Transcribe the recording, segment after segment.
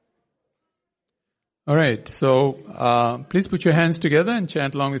All right, so please put your hands together and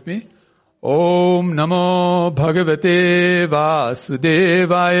chant along with me. Om Namo Bhagavate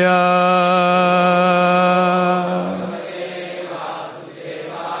Vasudevaya.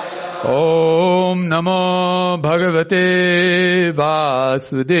 Om Namo Bhagavate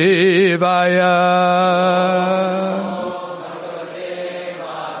Vasudevaya.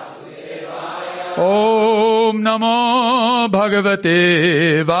 Om Namo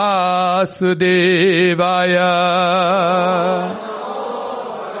Bhagavate Vasudevaya.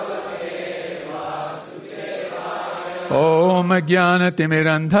 Om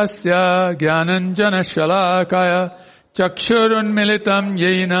Jnanatimirandhasya Jnananjana Shalakaya Chakshurunmilitam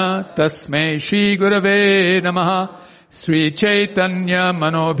Yena Tasmai Shri Gurave Namaha Sri Chaitanya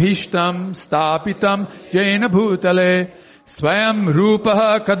Manobhishtam Stapitam Jaina Bhutale Swayam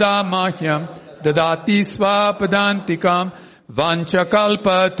Rupaha Kadamahyam Dadati Swapadantikam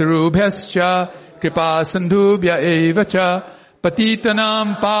Vanchakalpatarubhyascha Kripa Sandhubhya Evacha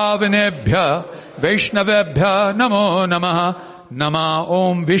Patitanam Pavanebhya Vaishnavebhya Namo Namaha Nama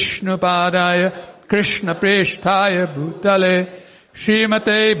Om Vishnupadaya Krishna Preshtaya Bhutale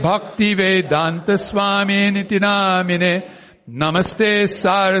Srimate Bhakti Vedanta Swami Niti Namine Namaste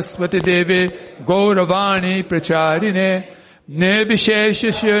Saraswati Devi Gauravani Pracharine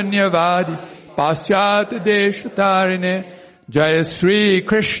Nirvishesha Shunyavadi Paschat Deshatarine Jaya Sri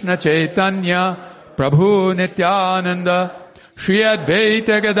Krishna Chaitanya Prabhu Nityananda Shri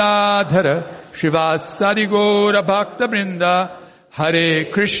Advaita Gadadhara Shivasadi Gaura Bhakta Brinda Hare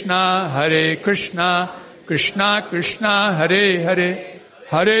Krishna Krishna Krishna Hare Hare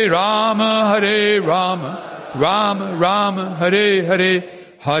Hare Rama Rama Rama Hare Hare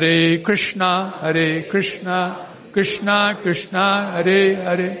Hare Krishna Krishna Krishna Hare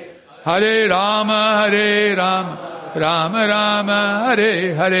Hare Hare Rama Rama Rama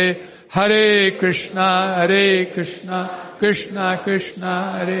Hare Hare Hare Krishna Krishna Krishna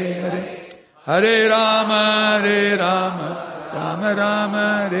Hare Hare Hare Rama Rama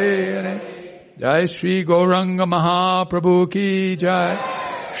Rama Hare Hare. Jai Shri Gauranga Mahaprabhu ki Jai.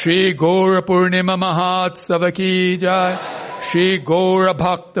 Shri Gaura Purnima Mahatsava ki Jai. Shri Gaura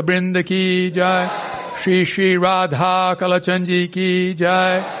Bhakta Brinda ki Jai. Shri Shri Radha Kalachanji ki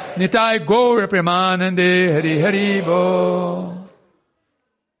Jai. Nitai Gaura Premanande Hari Hari Bo.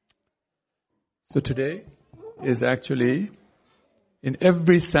 So today is actually, in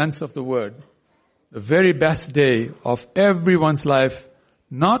every sense of the word, the very best day of everyone's life,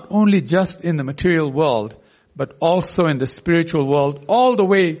 not only just in the material world, but also in the spiritual world, all the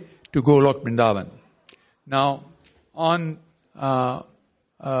way to Golok Vrindavan. Now, on the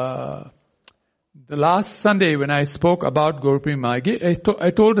last Sunday when I spoke about Gaura Purnima,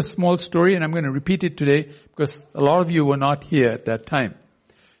 I told a small story, and I'm going to repeat it today because a lot of you were not here at that time.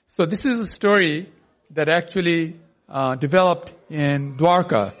 So this is a story that actually developed in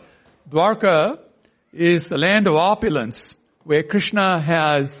Dwarka. Dwarka is the land of opulence, where Krishna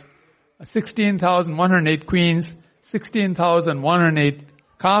has 16,108 queens, 16,108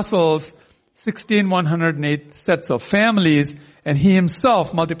 castles, 16,108 sets of families, and he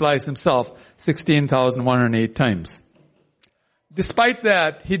himself multiplies himself 16,108 times. Despite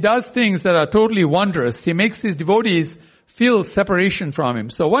that, he does things that are totally wondrous. He makes his devotees feel separation from him.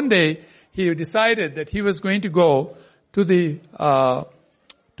 So one day, he decided that he was going to go to the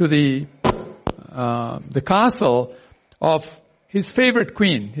castle of his favorite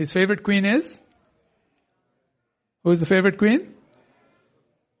queen. His favorite queen is? Who is the favorite queen?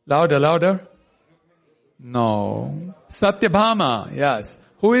 Louder. No. Satyabhama, yes.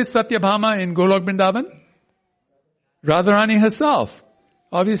 Who is Satyabhama in Golok Vrindavan? Radharani herself.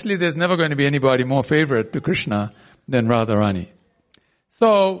 Obviously, there's never going to be anybody more favorite to Krishna than Radharani.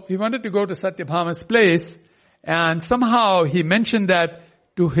 So, he wanted to go to Satyabhama's place, and somehow he mentioned that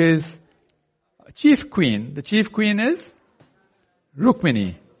to his chief queen. The chief queen is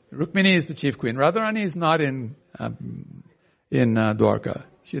Rukmini. Rukmini is the chief queen. Radharani is not in Dwarka.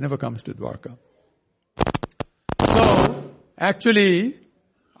 She never comes to Dwarka. So, actually,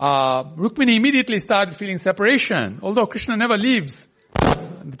 Rukmini immediately started feeling separation, although Krishna never leaves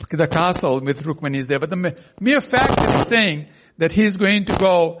the castle with Rukmini is there. But the mere fact that he's saying that he's going to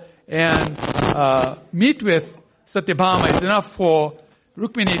go and meet with Satyabhama is enough for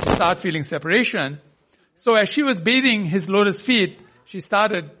Rukmini to start feeling separation. So as she was bathing his lotus feet, she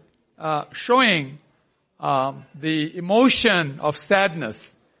started showing the emotion of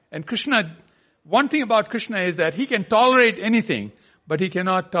sadness. And Krishna, one thing about Krishna is that he can tolerate anything, but he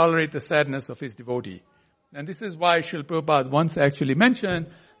cannot tolerate the sadness of his devotee. And this is why Srila Prabhupada once actually mentioned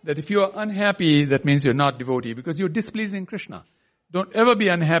that if you are unhappy, that means you're not devotee, because you're displeasing Krishna. Don't ever be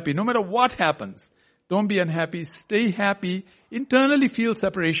unhappy, no matter what happens. Don't be unhappy. Stay happy. Internally feel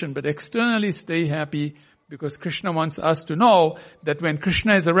separation, but externally stay happy, because Krishna wants us to know that when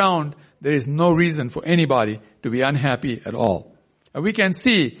Krishna is around, there is no reason for anybody to be unhappy at all. And we can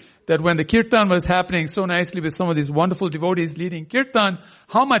see that when the kirtan was happening so nicely with some of these wonderful devotees leading kirtan,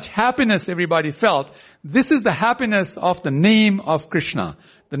 how much happiness everybody felt. This is the happiness of the name of Krishna,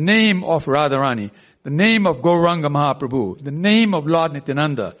 the name of Radharani, the name of Gauranga Mahaprabhu, the name of Lord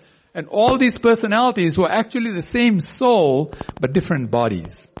Nityananda, and all these personalities were actually the same soul, but different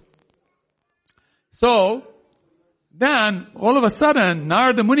bodies. So, then, all of a sudden,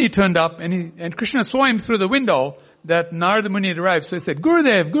 Narada Muni turned up, and Krishna saw him through the window that Narada Muni had arrived. So he said,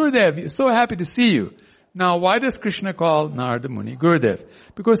 Gurudev, Gurudev, so happy to see you. Now, why does Krishna call Narada Muni Gurudev?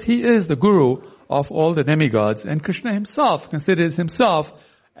 Because he is the guru of all the demigods, and Krishna himself considers himself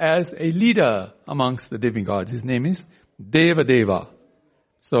as a leader amongst the demigods. His name is Deva Deva.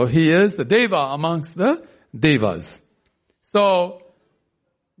 So he is the Deva amongst the Devas. So,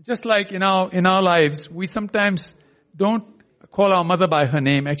 just like in our lives, we sometimes don't call our mother by her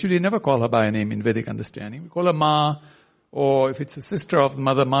name. Actually, never call her by her name in Vedic understanding. We call her Ma, or if it's a sister of the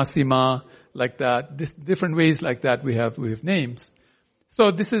mother, Masi Ma, like that. Different ways like that we have names.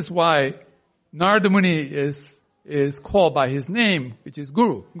 So this is why Narada Muni is called by his name, which is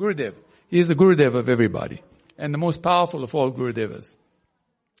Guru, Gurudev. He is the Gurudev of everybody, and the most powerful of all Gurudevas.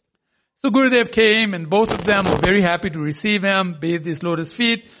 So Gurudev came, and both of them were very happy to receive him, bathed his lotus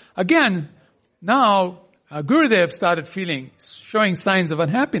feet. Again, now Gurudev started showing signs of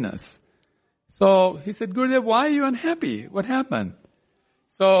unhappiness. So he said, Gurudev, why are you unhappy? What happened?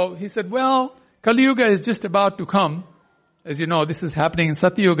 So he said, well, Kali Yuga is just about to come. As you know, this is happening in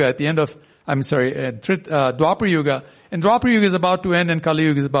Satya Yuga at the end of, Dwapar Yuga. And Dwapar Yuga is about to end and Kali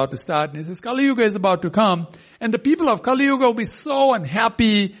Yuga is about to start. And he says, Kali Yuga is about to come. And the people of Kali Yuga will be so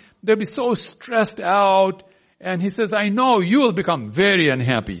unhappy. They'll be so stressed out. And he says, I know you will become very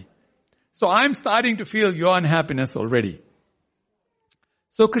unhappy. So I'm starting to feel your unhappiness already.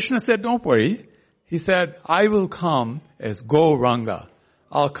 So Krishna said, don't worry. He said, I will come as Gauranga.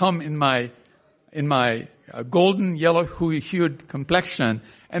 I'll come in my golden yellow hued complexion,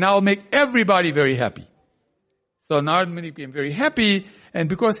 and I'll make everybody very happy. So Narada Muni became very happy, and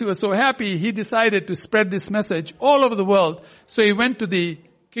because he was so happy, he decided to spread this message all over the world. So he went to the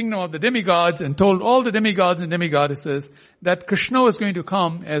kingdom of the demigods and told all the demigods and demigoddesses that Krishna was going to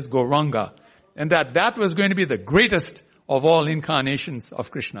come as Gauranga, and that was going to be the greatest of all incarnations of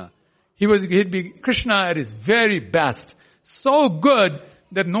Krishna. He'd be Krishna at his very best. So good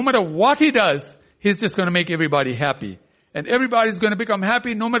that no matter what he does, he's just going to make everybody happy. And everybody's going to become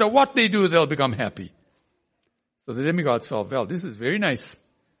happy. No matter what they do, they'll become happy. So the demigods felt, well, this is very nice.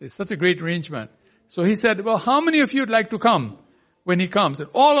 It's such a great arrangement. So he said, well, how many of you would like to come when he comes? And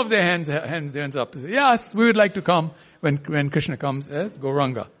all of their hands up. Said, yes, we would like to come when Krishna comes as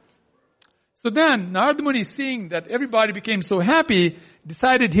Gauranga. So then, Narada Muni, seeing that everybody became so happy,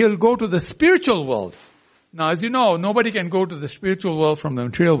 decided he'll go to the spiritual world. Now, as you know, nobody can go to the spiritual world from the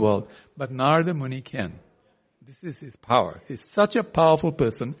material world, but Narada Muni can. This is his power. He's such a powerful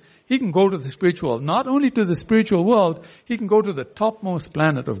person. He can go to the spiritual world. Not only to the spiritual world, he can go to the topmost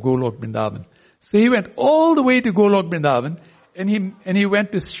planet of Golok Vrindavan. So he went all the way to Golok Vrindavan, and he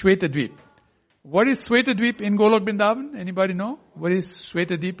went to Shvetadvip. What is Shvetadvip in Golok Vrindavan? Anybody know? What is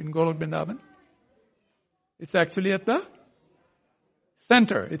Shvetadvip in Golok Vrindavan? It's actually at the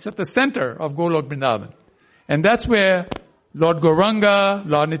center. It's at the center of Golok Vrindavan. And that's where Lord Gauranga,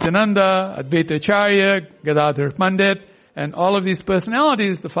 Lord Nityananda, Advaita Acharya, Gadadhar Pandit, and all of these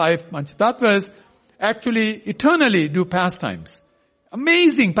personalities, the five Panchatattvas, actually eternally do pastimes.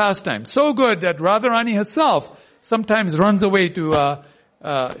 Amazing pastimes. So good that Radharani herself sometimes runs away to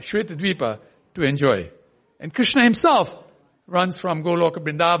Shvetadvipa to enjoy. And Krishna himself runs from Goloka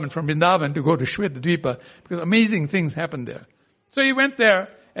Vrindavan, from Vrindavan to go to Shvetadvipa, because amazing things happen there. So he went there,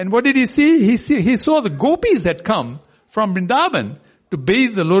 and what did he see? He saw the gopis that come from Vrindavan to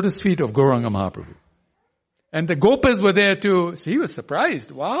bathe the lotus feet of Gauranga Mahaprabhu. And the gopas were there too. So he was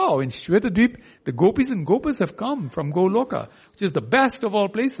surprised. Wow, in Shvetadvip, the gopis and gopas have come from Goloka, which is the best of all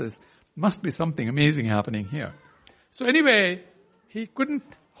places. Must be something amazing happening here. So anyway, he couldn't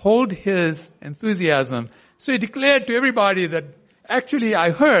hold his enthusiasm. So he declared to everybody that, actually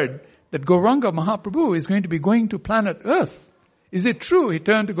I heard that Gauranga Mahaprabhu is going to be going to planet Earth. Is it true? He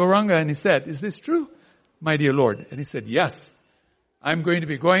turned to Gauranga and he said, is this true, my dear Lord? And he said, yes. I'm going to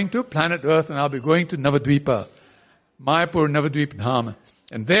be going to planet Earth, and I'll be going to Navadvipa, Mayapur Navadvipa Dham.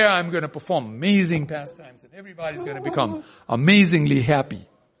 And there I'm going to perform amazing pastimes, and everybody's going to become amazingly happy.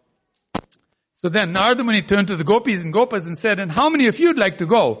 So then Narada Muni turned to the gopis and gopas and said, and how many of you would like to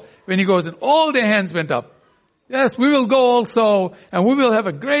go when he goes, and all their hands went up. Yes, we will go also, and we will have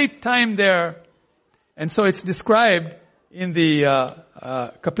a great time there. And so it's described in the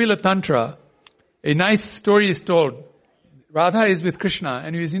Kapila Tantra. A nice story is told. Radha is with Krishna,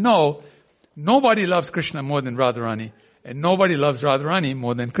 and as you know, nobody loves Krishna more than Radharani, and nobody loves Radharani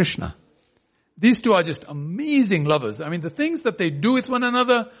more than Krishna. These two are just amazing lovers. I mean, the things that they do with one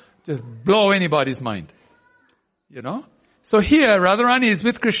another just blow anybody's mind. You know? So here, Radharani is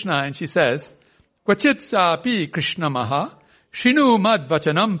with Krishna, and she says, Kvachit sapi Krishna maha, shinu mad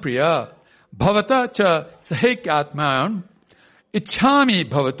vachanam priya, bhavata cha sahekyatman, ichhami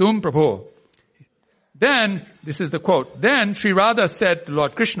bhavatum prabho. Then, this is the quote, then Sri Radha said to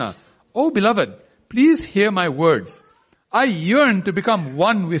Lord Krishna, "O beloved, please hear my words. I yearn to become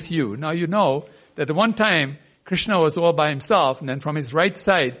one with you." Now you know that at one time, Krishna was all by himself, and then from his right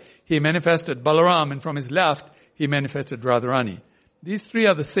side, he manifested Balaram, and from his left, he manifested Radharani. These three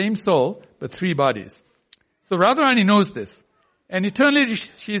are the same soul, but three bodies. So Radharani knows this. And eternally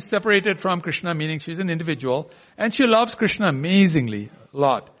she is separated from Krishna, meaning she's an individual, and she loves Krishna amazingly a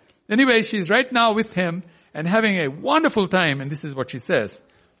lot. Anyway, she's right now with him and having a wonderful time, and this is what she says.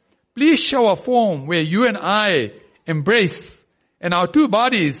 Please show a form where you and I embrace, and our two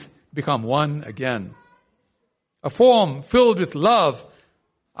bodies become one again. A form filled with love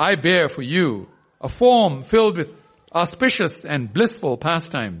I bear for you. A form filled with auspicious and blissful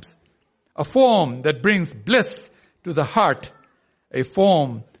pastimes. A form that brings bliss to the heart. A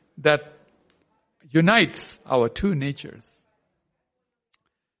form that unites our two natures.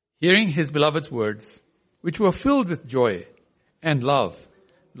 Hearing his beloved's words, which were filled with joy and love,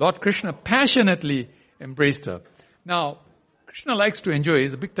 Lord Krishna passionately embraced her. Now, Krishna likes to enjoy.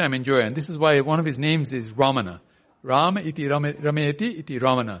 He's a big time enjoyer, and this is why one of his names is Ramana. Ram iti Rameti iti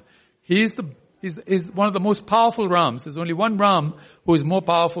Ramana. He's one of the most powerful Rams. There's only one Ram who is more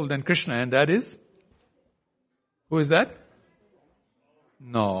powerful than Krishna, and that is? Who is that?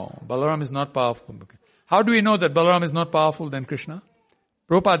 No, Balaram is not powerful. How do we know that Balaram is not powerful than Krishna?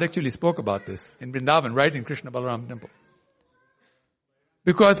 Prabhupada actually spoke about this in Vrindavan, right in Krishna Balaram temple.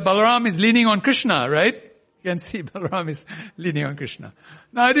 Because Balaram is leaning on Krishna, right? You can see Balaram is leaning on Krishna.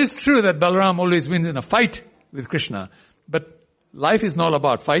 Now it is true that Balaram always wins in a fight with Krishna, but life is not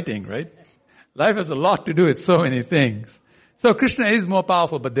about fighting, right? Life has a lot to do with so many things. So Krishna is more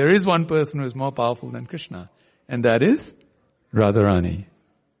powerful, but there is one person who is more powerful than Krishna, and that is Radharani.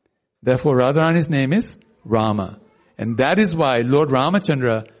 Therefore Radharani's name is Rama. And that is why Lord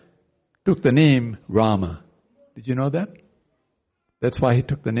Ramachandra took the name Rama. Did you know that? That's why he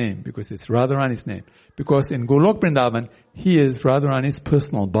took the name, because it's Radharani's name. Because in Golok Vrindavan, he is Radharani's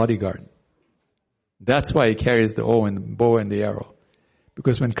personal bodyguard. That's why he carries the bow and the arrow.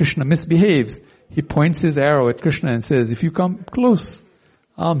 Because when Krishna misbehaves, he points his arrow at Krishna and says, if you come close,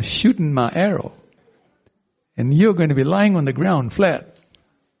 I'm shooting my arrow. And you're going to be lying on the ground flat.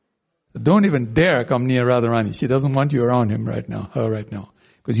 So don't even dare come near Radharani. She doesn't want you around her right now.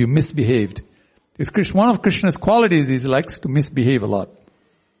 Because you misbehaved. It's one of Krishna's qualities is he likes to misbehave a lot.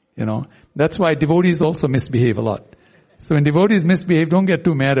 You know, that's why devotees also misbehave a lot. So when devotees misbehave, don't get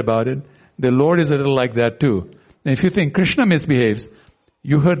too mad about it. The Lord is a little like that too. And if you think Krishna misbehaves,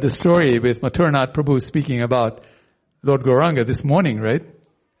 you heard the story with Mathuranath Prabhu speaking about Lord Gauranga this morning, right?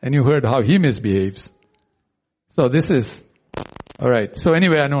 And you heard how he misbehaves. So this is, alright. So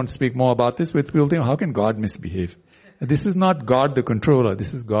anyway, I don't speak more about this, but we'll think, how can God misbehave? This is not God the controller,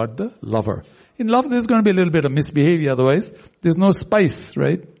 this is God the lover. In love, there's going to be a little bit of misbehavior, otherwise there's no spice,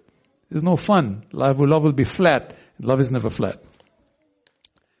 right? There's no fun. Love will be flat. Love is never flat.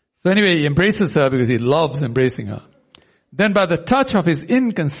 So anyway, he embraces her because he loves embracing her. Then by the touch of his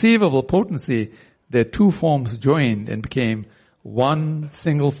inconceivable potency, their two forms joined and became one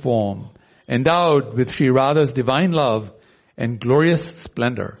single form, endowed with Sri Radha's divine love and glorious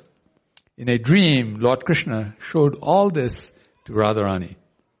splendor. In a dream, Lord Krishna showed all this to Radharani.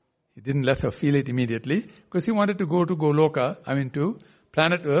 He didn't let her feel it immediately because he wanted to go to Goloka, to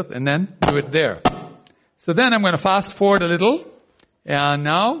planet Earth, and then do it there. So then I'm going to fast forward a little. And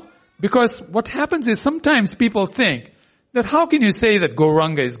now, because what happens is sometimes people think that how can you say that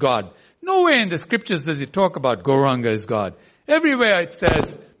Gauranga is God? Nowhere in the scriptures does it talk about Gauranga is God. Everywhere it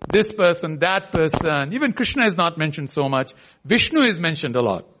says this person, that person. Even Krishna is not mentioned so much. Vishnu is mentioned a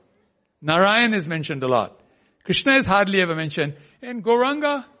lot. Narayan is mentioned a lot. Krishna is hardly ever mentioned. And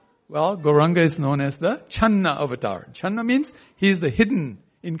Gauranga, well, Gauranga is known as the Channa avatar. Channa means he is the hidden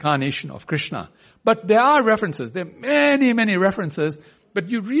incarnation of Krishna. But there are references. There are many, many references. But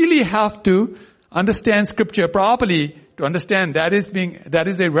you really have to understand scripture properly to understand that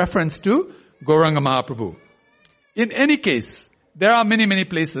is a reference to Gauranga Mahaprabhu. In any case, there are many, many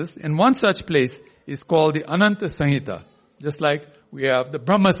places, and one such place is called the Ananta Samhita. Just like we have the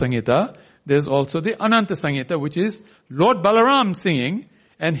Brahma Samhita, there's also the Ananta Samhita, which is Lord Balaram singing,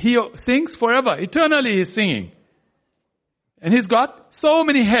 and he sings forever. Eternally he's singing. And he's got so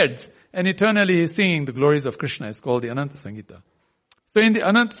many heads, and eternally he's singing the glories of Krishna. It's called the Ananta Samhita. So in the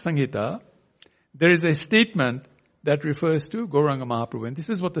Ananta Samhita, there is a statement that refers to Gauranga Mahaprabhu. And this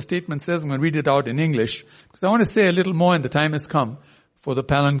is what the statement says. I'm going to read it out in English, because I want to say a little more, and the time has come for the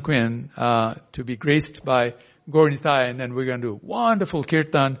palanquin to be graced by Gaur Nitai, and then we're going to do wonderful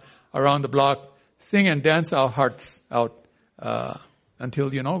kirtan around the block, sing and dance our hearts out until,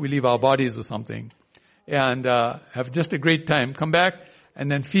 we leave our bodies or something, and have just a great time. Come back and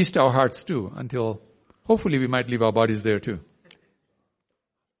then feast our hearts too, until hopefully we might leave our bodies there too.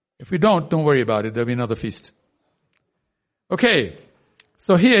 If we don't worry about it. There'll be another feast. Okay,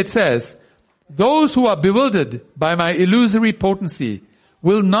 so here it says, those who are bewildered by my illusory potency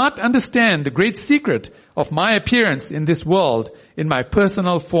will not understand the great secret of my appearance in this world in my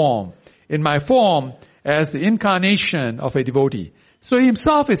personal form, in my form as the incarnation of a devotee. So he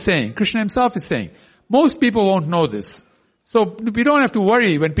himself is saying, Krishna himself is saying, most people won't know this. So we don't have to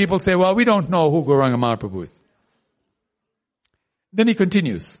worry when people say, well, we don't know who Gauranga Mahaprabhu is. Then he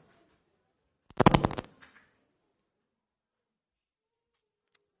continues.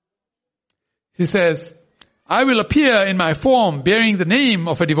 He says, I will appear in my form bearing the name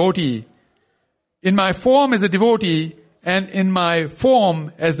of a devotee, in my form as a devotee, and in my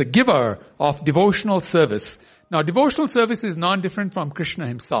form as the giver of devotional service. Now, devotional service is non-different from Krishna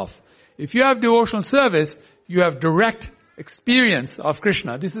himself. If you have devotional service, you have direct experience of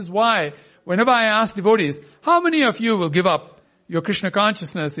Krishna. This is why, whenever I ask devotees, how many of you will give up your Krishna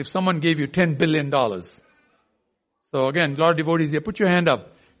consciousness if someone gave you $10 billion? So again, a lot of devotees here, put your hand up.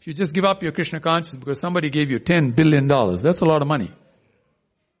 If you just give up your Krishna consciousness because somebody gave you $10 billion, that's a lot of money.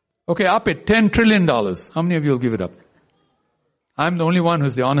 Okay, up it, $10 trillion. How many of you will give it up? I'm the only one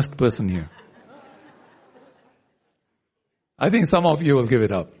who's the honest person here. I think some of you will give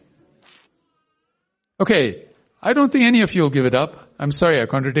it up. Okay, I don't think any of you will give it up. I'm sorry, I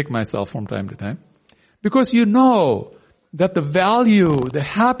contradict myself from time to time. Because you know that the value, the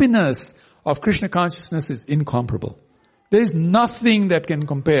happiness of Krishna consciousness is incomparable. There is nothing that can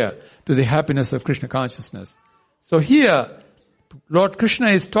compare to the happiness of Krishna consciousness. So here, Lord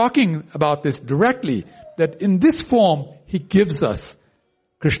Krishna is talking about this directly, that in this form, He gives us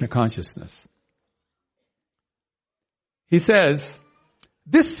Krishna consciousness. He says,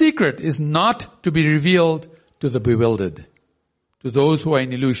 this secret is not to be revealed to the bewildered, to those who are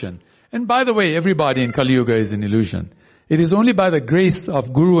in illusion. And by the way, everybody in Kali Yuga is in illusion. It is only by the grace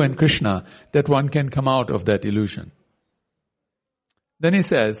of Guru and Krishna that one can come out of that illusion. Then he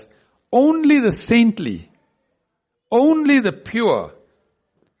says, only the saintly, only the pure,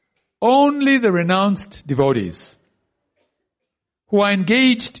 only the renounced devotees who are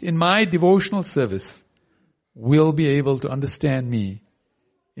engaged in my devotional service will be able to understand me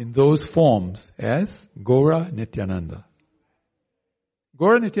in those forms as Gaura Nityananda.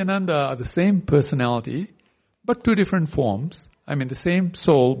 Gaura Nityananda are the same personality, but two different forms. I mean, the same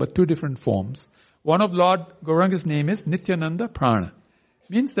soul, but two different forms. One of Lord Gauranga's name is Nityananda Prana.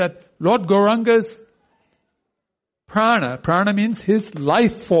 Means that Lord Gauranga's prana means his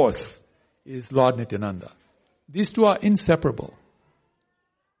life force is Lord Nityananda. These two are inseparable.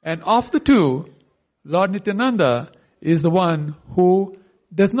 And of the two, Lord Nityananda is the one who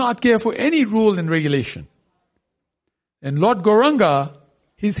does not care for any rule and regulation. And Lord Gauranga,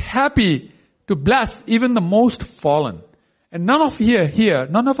 he's happy to bless even the most fallen. And none of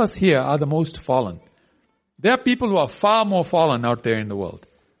us here are the most fallen. There are people who are far more fallen out there in the world.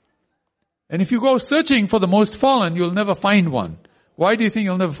 And if you go searching for the most fallen, you'll never find one. Why do you think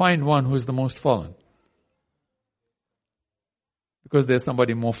you'll never find one who is the most fallen? Because there's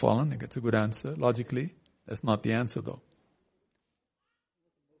somebody more fallen. It's a good answer, logically. That's not the answer though.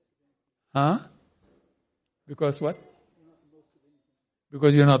 Huh? Because what?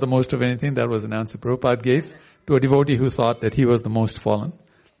 Because you're not the most of anything. That was an answer Prabhupada gave to a devotee who thought that he was the most fallen.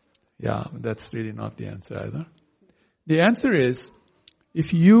 Yeah, that's really not the answer either. The answer is,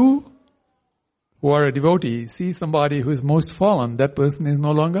 if you who are a devotee see somebody who is most fallen, that person is no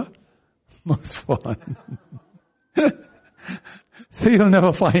longer most fallen. So you'll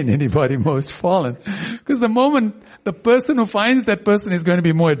never find anybody most fallen. Because the moment the person who finds that person is going to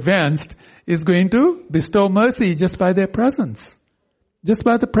be more advanced is going to bestow mercy just by their presence. Just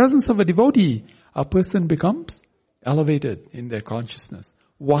by the presence of a devotee, a person becomes elevated in their consciousness.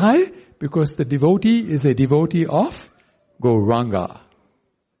 Why? Because the devotee is a devotee of Gauranga.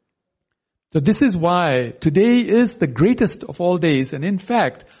 So this is why today is the greatest of all days. And in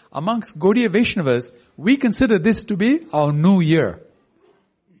fact, amongst Gaudiya Vaishnavas, we consider this to be our new year.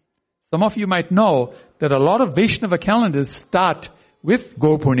 Some of you might know that a lot of Vaishnava calendars start with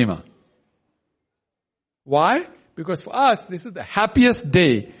Gaur Purnima. Why? Because for us, this is the happiest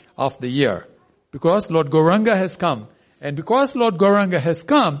day of the year. Because Lord Gauranga has come. And because Lord Gauranga has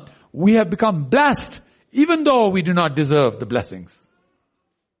come, we have become blessed, even though we do not deserve the blessings.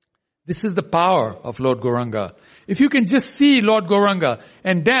 This is the power of Lord Gauranga. If you can just see Lord Gauranga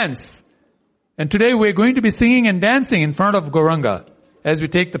and dance, and today we're going to be singing and dancing in front of Gauranga as we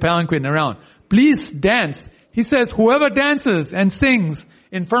take the palanquin around. Please dance. He says, whoever dances and sings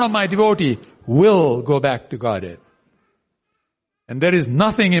in front of my devotee will go back to Godhead. And there is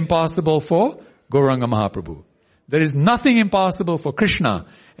nothing impossible for Gauranga Mahaprabhu. There is nothing impossible for Krishna.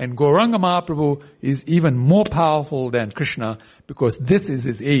 And Gauranga Mahaprabhu is even more powerful than Krishna because this is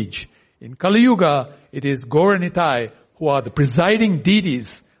his age. In Kali Yuga, it is Gaura Nitai who are the presiding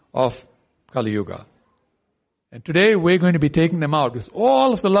deities of Kali Yuga. And today we're going to be taking them out with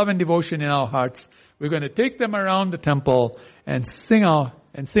all of the love and devotion in our hearts. We're going to take them around the temple and sing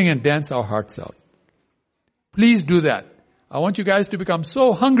and dance our hearts out. Please do that. I want you guys to become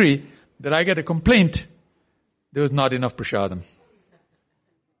so hungry that I get a complaint. There was not enough prasadam.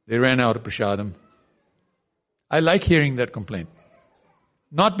 They ran out of prasadam. I like hearing that complaint.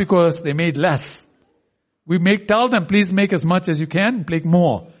 Not because they made less. Tell them, please make as much as you can, make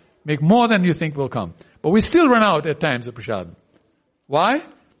more. Make more than you think will come. But we still run out at times of prasadam. Why?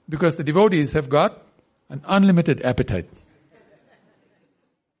 Because the devotees have got an unlimited appetite.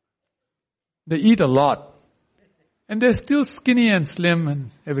 They eat a lot. And they're still skinny and slim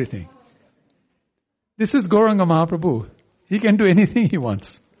and everything. This is Gauranga Mahaprabhu. He can do anything he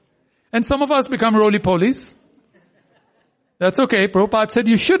wants. And some of us become roly-polies. That's okay. Prabhupada said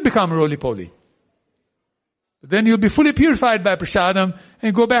you should become roly-poly. Then you'll be fully purified by prasadam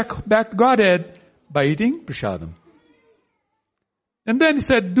and go back to Godhead by eating prasadam. And then he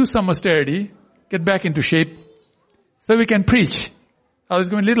said, do some austerity, get back into shape, so we can preach. It's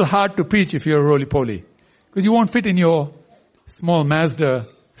going to be a little hard to preach if you're a roly-poly, because you won't fit in your small Mazda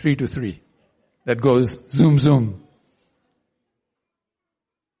 323 that goes zoom, zoom.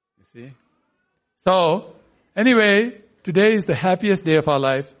 You see? So, anyway, today is the happiest day of our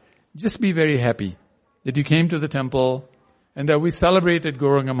life. Just be very happy that you came to the temple and that we celebrated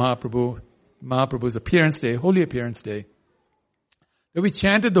Gauranga Mahaprabhu's appearance day, holy appearance day. That we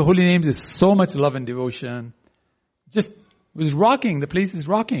chanted the holy names with so much love and devotion. Just it was rocking. The place is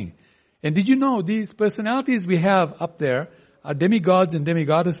rocking. And did you know these personalities we have up there are demigods and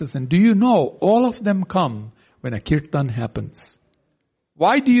demigoddesses? And do you know all of them come when a kirtan happens?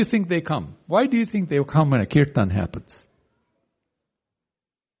 Why do you think they come? Why do you think they come when a kirtan happens?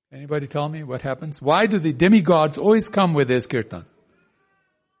 Anybody tell me what happens? Why do the demigods always come with their kirtan?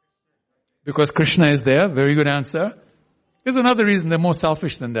 Because Krishna is there. Very good answer. Here's another reason they're more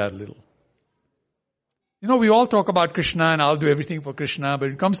selfish than that a little. You know, we all talk about Krishna and I'll do everything for Krishna, but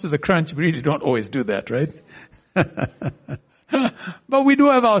when it comes to the crunch, we really don't always do that, right? But we do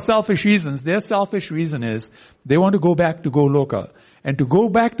have our selfish reasons. Their selfish reason is they want to go back to Goloka. And to go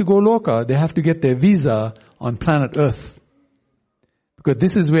back to Goloka, they have to get their visa on planet Earth. Because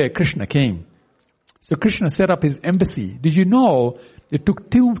this is where Krishna came. So Krishna set up his embassy. Did you know it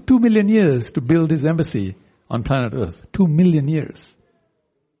took 2 million years to build his embassy on planet Earth? 2 million years.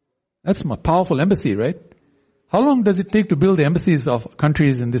 That's a powerful embassy, right? How long does it take to build the embassies of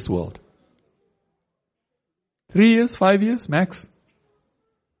countries in this world? 3 years, 5 years, max?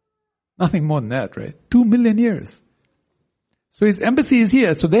 Nothing more than that, right? 2 million years. So his embassy is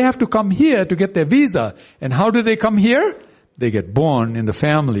here, so they have to come here to get their visa. And how do they come here? They get born in the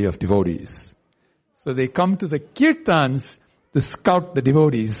family of devotees. So they come to the kirtans to scout the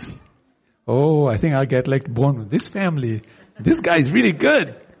devotees. Oh, I think I'll get born with this family. This guy is really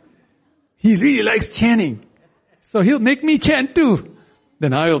good. He really likes chanting. So he'll make me chant too.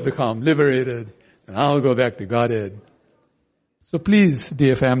 Then I will become liberated. And I'll go back to Godhead. So please,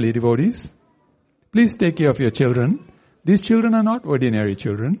 dear family devotees, please take care of your children. These children are not ordinary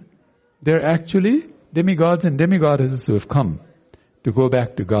children. They're actually demigods and demigoddesses who have come to go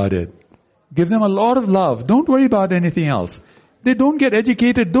back to Godhead. Give them a lot of love. Don't worry about anything else. They don't get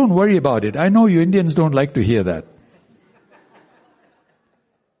educated, don't worry about it. I know you Indians don't like to hear that.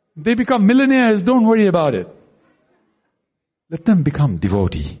 They become millionaires, don't worry about it. Let them become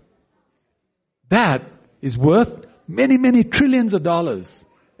devotee. That is worth many, many trillions of dollars.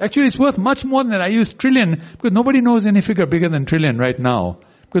 Actually, it's worth much more than that. I use trillion because nobody knows any figure bigger than trillion right now.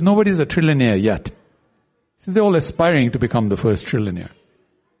 Because nobody's a trillionaire yet. So they're all aspiring to become the first trillionaire.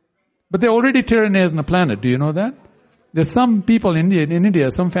 But they're already tyrannizing on the planet. Do you know that? There's some people in India,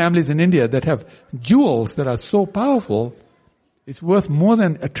 some families in India that have jewels that are so powerful, it's worth more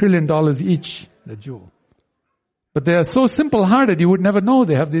than $1 trillion each, the jewel. But they are so simple-hearted, you would never know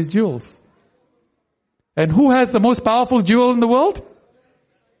they have these jewels. And who has the most powerful jewel in the world?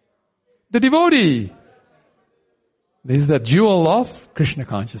 The devotee. This is the jewel of Krishna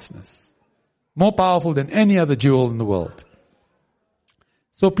consciousness. More powerful than any other jewel in the world.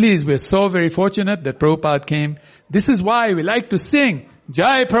 So please, we're so very fortunate that Prabhupada came. This is why we like to sing,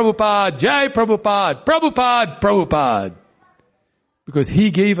 Jai Prabhupada, Jai Prabhupada, Prabhupada, Prabhupada. Because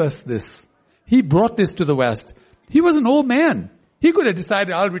he gave us this. He brought this to the West. He was an old man. He could have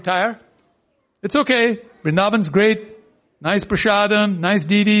decided, I'll retire. It's okay. Vrindavan's great. Nice prasadam, nice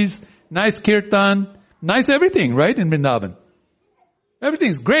deities, nice kirtan, nice everything, right, in Vrindavan.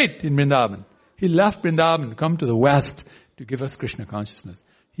 Everything's great in Vrindavan. He left Vrindavan to come to the West to give us Krishna consciousness.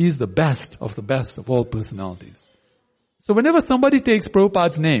 He's the best of all personalities. So whenever somebody takes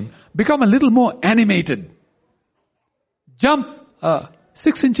Prabhupada's name, become a little more animated. Jump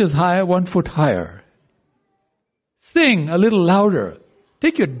 6 inches higher, 1 foot higher. Sing a little louder.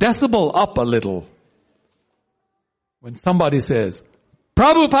 Take your decibel up a little. When somebody says,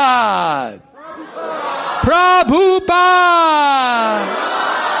 Prabhupada! Prabhupada! Prabhupada!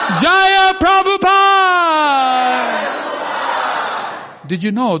 Jaya Prabhupada! Did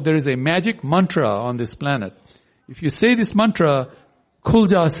you know there is a magic mantra on this planet? If you say this mantra,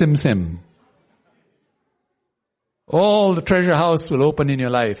 Kulja Sim Sim, all the treasure house will open in your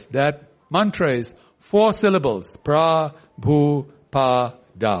life. That mantra is 4 syllables. Prabhupada.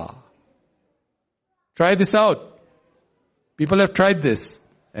 Try this out. People have tried this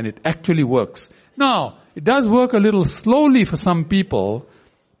and it actually works. Now, it does work a little slowly for some people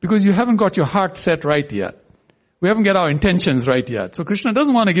because you haven't got your heart set right yet. We haven't got our intentions right yet. So Krishna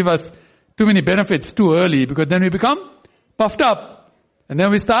doesn't want to give us too many benefits too early because then we become puffed up. And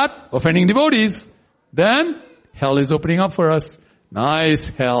then we start offending devotees. Then hell is opening up for us. Nice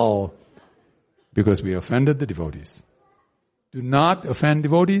hell. Because we offended the devotees. Do not offend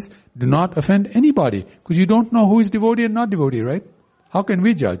devotees. Do not offend anybody. Because you don't know who is devotee and not devotee, right? How can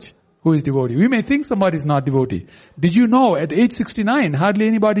we judge who is devotee? We may think somebody is not devotee. Did you know at age 69, hardly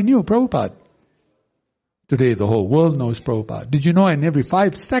anybody knew Prabhupada? Today the whole world knows Prabhupada. Did you know in every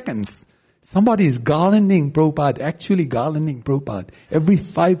 5 seconds, somebody is garlanding Prabhupada, actually garlanding Prabhupada, every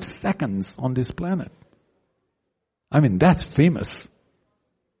 5 seconds on this planet. I mean, that's famous.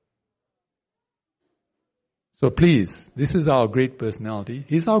 So please, this is our great personality.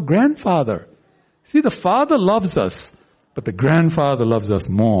 He's our grandfather. See, the father loves us, but the grandfather loves us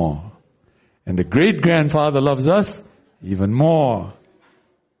more. And the great-grandfather loves us even more.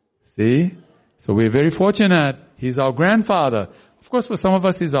 See? So we're very fortunate. He's our grandfather. Of course, for some of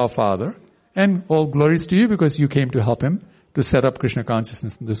us, he's our father. And all glories to you because you came to help him to set up Krishna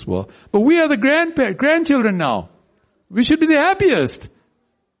consciousness in this world. But we are the grandchildren now. We should be the happiest.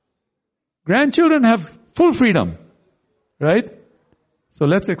 Grandchildren have full freedom, right? So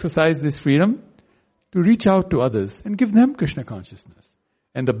let's exercise this freedom to reach out to others and give them Krishna consciousness.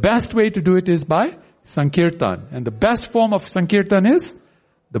 And the best way to do it is by Sankirtan. And the best form of Sankirtan is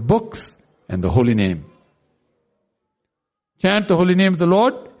the books and the holy name. Chant the holy name of the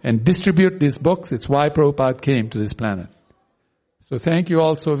Lord and distribute these books. It's why Prabhupada came to this planet. So thank you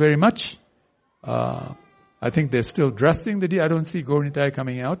all so very much. I think they're still dressing the day. I don't see Gaur Nitai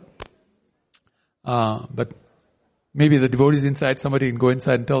coming out. But maybe the devotees inside, somebody can go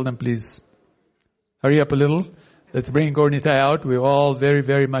inside and tell them, please hurry up a little. Let's bring Gaur Nitai out. We're all very,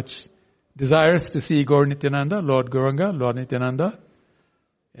 very much desirous to see Gaur Nityananda, Lord Gauranga, Lord Nityananda.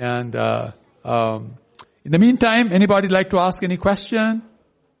 And in the meantime, anybody like to ask any question?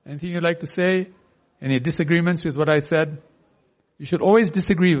 Anything you'd like to say? Any disagreements with what I said? You should always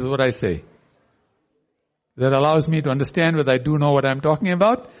disagree with what I say. That allows me to understand whether I do know what I'm talking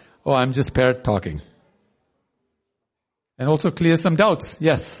about or I'm just parrot talking. And also clear some doubts.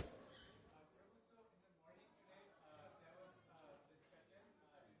 Yes.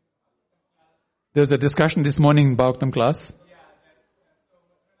 There was a discussion this morning in Bhagavatam class.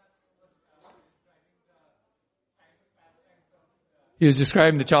 He was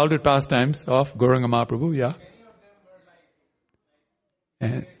describing the childhood pastimes of Gauranga Mahaprabhu, yeah.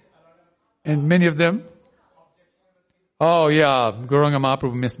 And many of them, oh yeah, Gauranga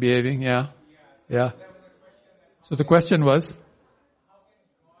Mahaprabhu misbehaving, yeah. So the question was,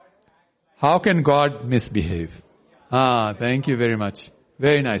 how can God misbehave? Thank you very much.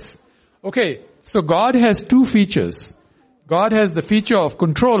 Very nice. Okay, so God has 2 features. God has the feature of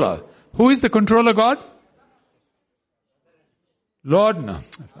controller. Who is the controller God? Lord, no.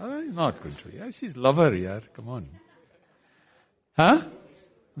 Not good. Yeah, she's lover, yeah. Come on. Huh?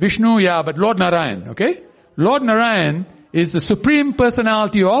 Vishnu, yeah, but Lord Narayan, okay? Lord Narayan is the Supreme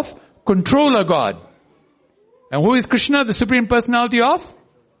Personality of Controller God. And who is Krishna, the Supreme Personality of?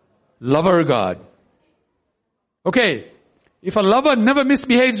 Lover God. Okay, if a lover never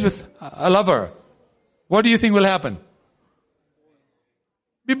misbehaves with a lover, what do you think will happen?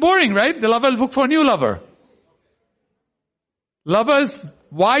 Be boring, right? The lover will look for a new lover. Lovers,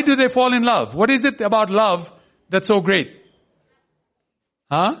 why do they fall in love? What is it about love that's so great?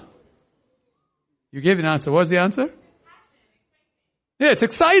 Huh? You gave an answer. What's the answer? Yeah, it's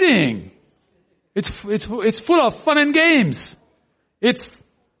exciting. It's full of fun and games. It's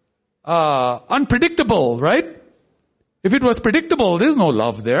unpredictable, right? If it was predictable, there's no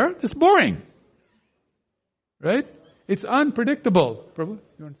love there. It's boring. Right? It's unpredictable. Prabhu,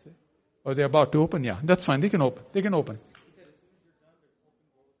 you want to say? Oh, they're about to open? Yeah, that's fine. They can open. They can open.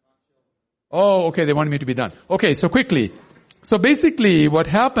 Oh, okay. They wanted me to be done. Okay, so quickly. So basically what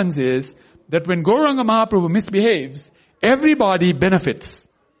happens is that when Gauranga Mahaprabhu misbehaves, everybody benefits.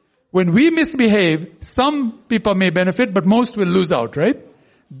 When we misbehave, some people may benefit, but most will lose out, right?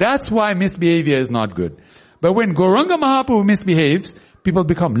 That's why misbehavior is not good. But when Gauranga Mahaprabhu misbehaves, people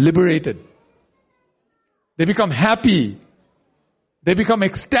become liberated. They become happy. They become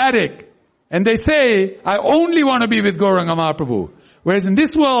ecstatic. And they say, I only want to be with Gauranga Mahaprabhu. Whereas in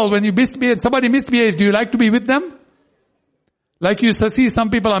this world, when you misbehave, somebody misbehaves, do you like to be with them? Like you see, some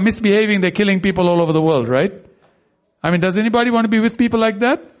people are misbehaving, they're killing people all over the world, right? I mean, does anybody want to be with people like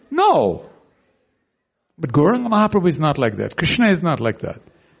that? No. But Gauranga Mahaprabhu is not like that. Krishna is not like that.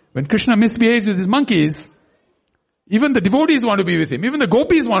 When Krishna misbehaves with his monkeys, even the devotees want to be with him. Even the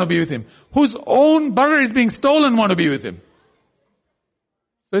gopis want to be with him. Whose own butter is being stolen want to be with him.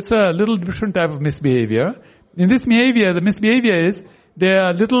 So it's a little different type of misbehavior. In this behavior, the misbehavior is they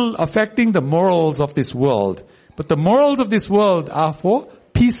are little affecting the morals of this world. But the morals of this world are for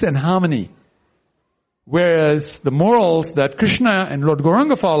peace and harmony. Whereas the morals that Krishna and Lord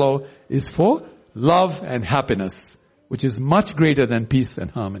Gauranga follow is for love and happiness, which is much greater than peace and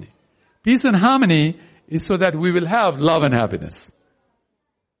harmony. Peace and harmony is so that we will have love and happiness.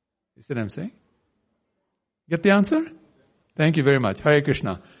 You see what I'm saying? Get the answer? Thank you very much. Hare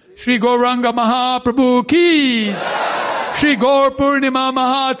Krishna. Shri Gauranga Mahaprabhu ki. Shri Gaur Purnima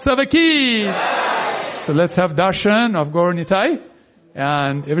Mahatsava ki. So let's have darshan of Gaur Nitai.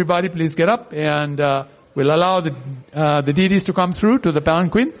 And everybody please get up and we'll allow the deities to come through to the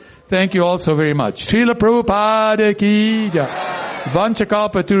palanquin. Thank you all so very much. Srila Prabhupada ki jai.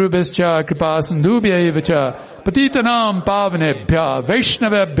 Vanchakalpaturubhascha kripa sindhubhya evacha. Patitanam pavanebhya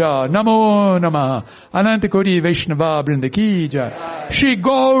Vaishnavebhya Namo Namah. Anantakoti Vaishnava Brinda ki jai. Shri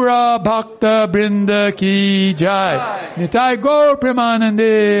Gaura Bhakta Brinda ki jai. Nitai Gaur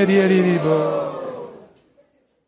Premanande Hari Hari Bo.